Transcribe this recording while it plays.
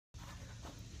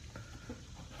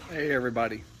Hey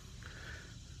everybody,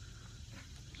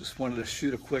 just wanted to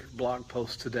shoot a quick blog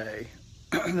post today.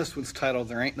 This one's titled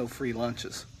 "There Ain't No Free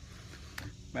Lunches."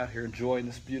 I'm out here enjoying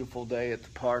this beautiful day at the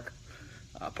park,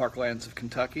 Parklands of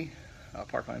Kentucky,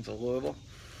 Parklands of Louisville.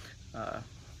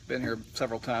 Been here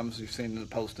several times. You've seen the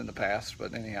post in the past,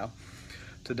 but anyhow,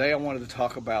 today I wanted to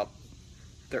talk about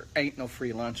there ain't no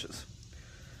free lunches.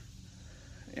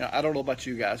 You know, I don't know about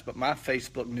you guys, but my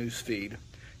Facebook news feed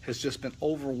has just been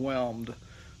overwhelmed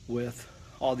with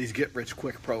all these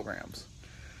get-rich-quick programs.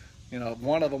 You know,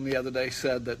 one of them the other day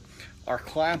said that our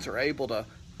clients are able to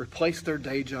replace their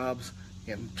day jobs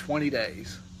in 20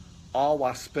 days, all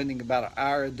while spending about an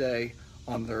hour a day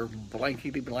on their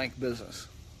blankety-blank business.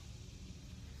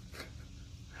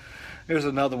 Here's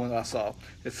another one I saw.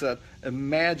 It said,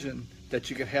 imagine that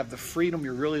you could have the freedom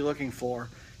you're really looking for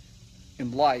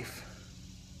in life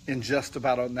in just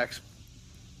about our next,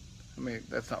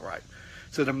 that's not right.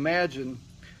 It said, imagine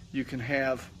you can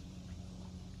have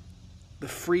the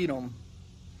freedom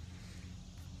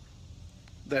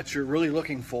that you're really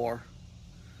looking for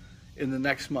in the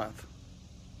next month.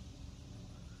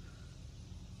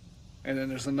 And then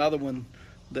there's another one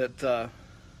that,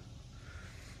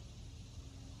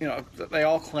 they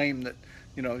all claim that,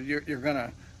 you're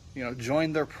going to,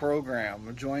 join their program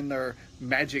or join their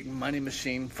magic money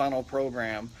machine funnel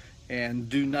program and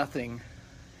do nothing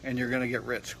and you're going to get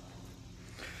rich.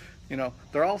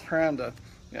 They're all trying to,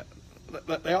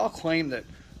 they all claim that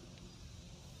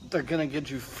they're going to get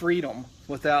you freedom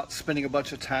without spending a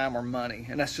bunch of time or money.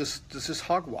 And that's just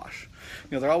hogwash.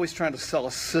 They're always trying to sell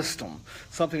a system,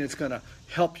 something that's going to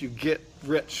help you get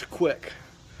rich quick.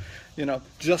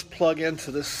 Just plug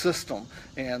into this system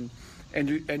and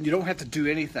you don't have to do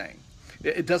anything.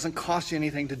 It doesn't cost you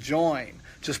anything to join.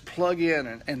 Just plug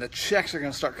in and the checks are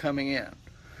going to start coming in.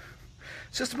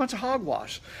 It's just a bunch of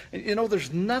hogwash. And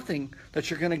there's nothing that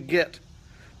you're going to get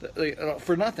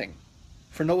for nothing,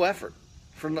 for no effort,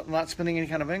 for not spending any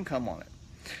kind of income on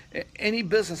it. Any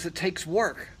business, it takes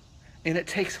work, and it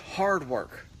takes hard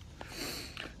work.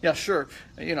 Yeah, sure.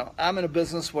 I'm in a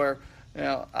business where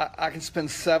I can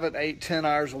spend 7, 8, 10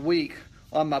 hours a week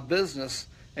on my business,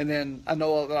 and then I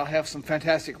know that I'll have some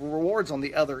fantastic rewards on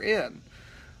the other end.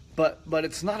 But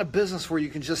it's not a business where you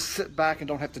can just sit back and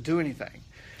don't have to do anything.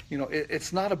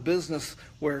 It's not a business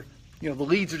where the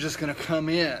leads are just going to come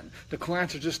in, the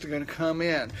clients are just going to come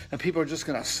in, and people are just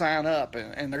going to sign up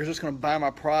and they're just going to buy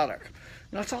my product.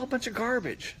 It's all a bunch of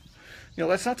garbage.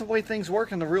 That's not the way things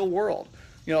work in the real world.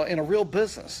 In a real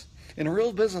business. In a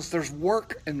real business, there's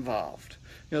work involved.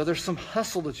 There's some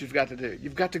hustle that you've got to do.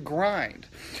 You've got to grind.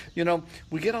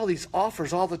 We get all these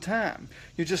offers all the time.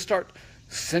 You just start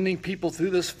sending people through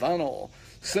this funnel,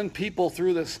 send people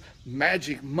through this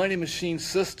magic money machine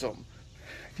system,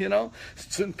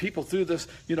 send people through this,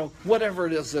 whatever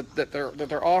it is that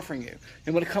they're offering you.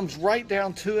 And when it comes right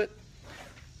down to it,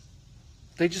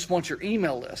 they just want your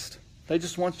email list. They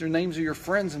just want your names of your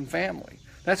friends and family.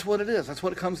 That's what it is. That's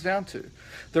what it comes down to.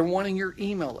 They're wanting your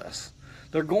email list.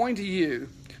 They're going to you,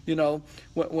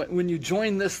 when you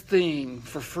join this thing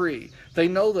for free, they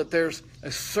know that there's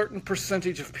a certain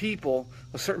percentage of people,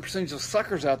 a certain percentage of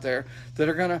suckers out there that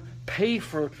are going to pay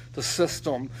for the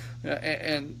system,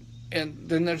 and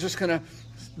then they're just going to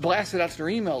blast it out to their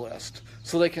email list,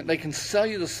 so they can sell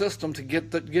you the system to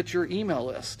get your email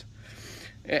list,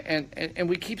 and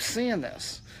we keep seeing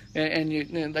this,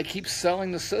 and they keep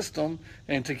selling the system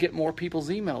and to get more people's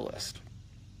email list.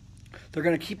 They're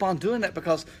going to keep on doing that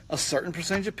because a certain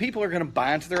percentage of people are going to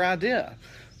buy into their idea.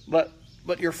 But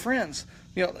your friends,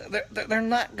 they're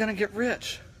not going to get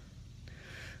rich.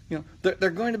 They're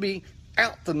going to be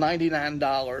out the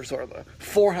 $99 or the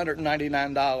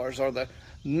 $499 or the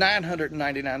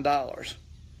 $999,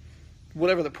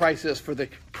 whatever the price is for the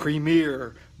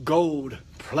premier, gold,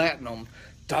 platinum,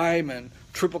 diamond,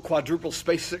 triple, quadruple,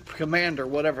 space commander,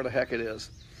 whatever the heck it is.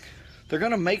 They're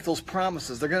going to make those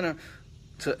promises. They're going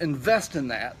to invest in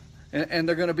that, and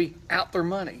they're going to be out their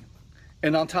money.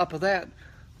 And on top of that,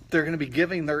 they're going to be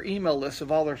giving their email list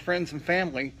of all their friends and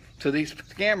family to these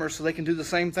scammers so they can do the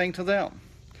same thing to them.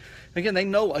 Again, they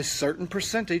know a certain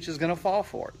percentage is going to fall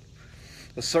for it.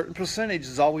 A certain percentage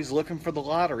is always looking for the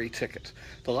lottery ticket,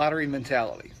 the lottery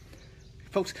mentality.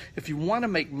 Folks, if you want to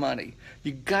make money,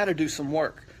 you've got to do some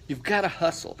work. You've got to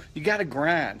hustle. You've got to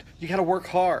grind. You've got to work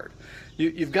hard.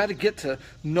 You've got to get to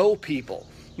know people.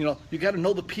 You've got to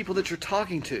know the people that you're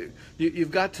talking to.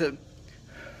 You've got to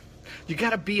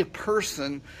be a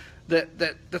person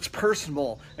that's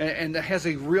personable and that has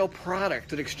a real product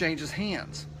that exchanges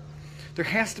hands. There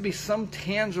has to be some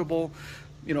tangible,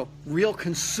 real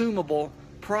consumable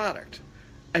product.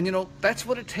 And that's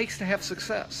what it takes to have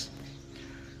success.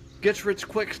 Gets rich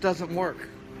quick doesn't work.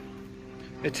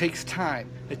 It takes time,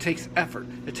 it takes effort,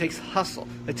 it takes hustle,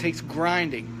 it takes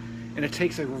grinding, and it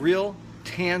takes a real,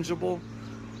 tangible,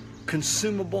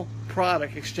 consumable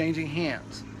product exchanging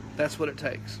hands. That's what it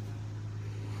takes.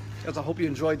 As I hope you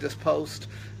enjoyed this post.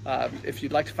 If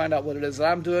you'd like to find out what it is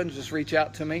that I'm doing, just reach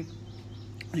out to me.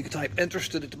 You can type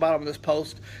interested at the bottom of this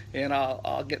post, and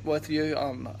I'll get with you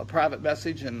on a private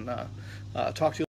message and talk to you.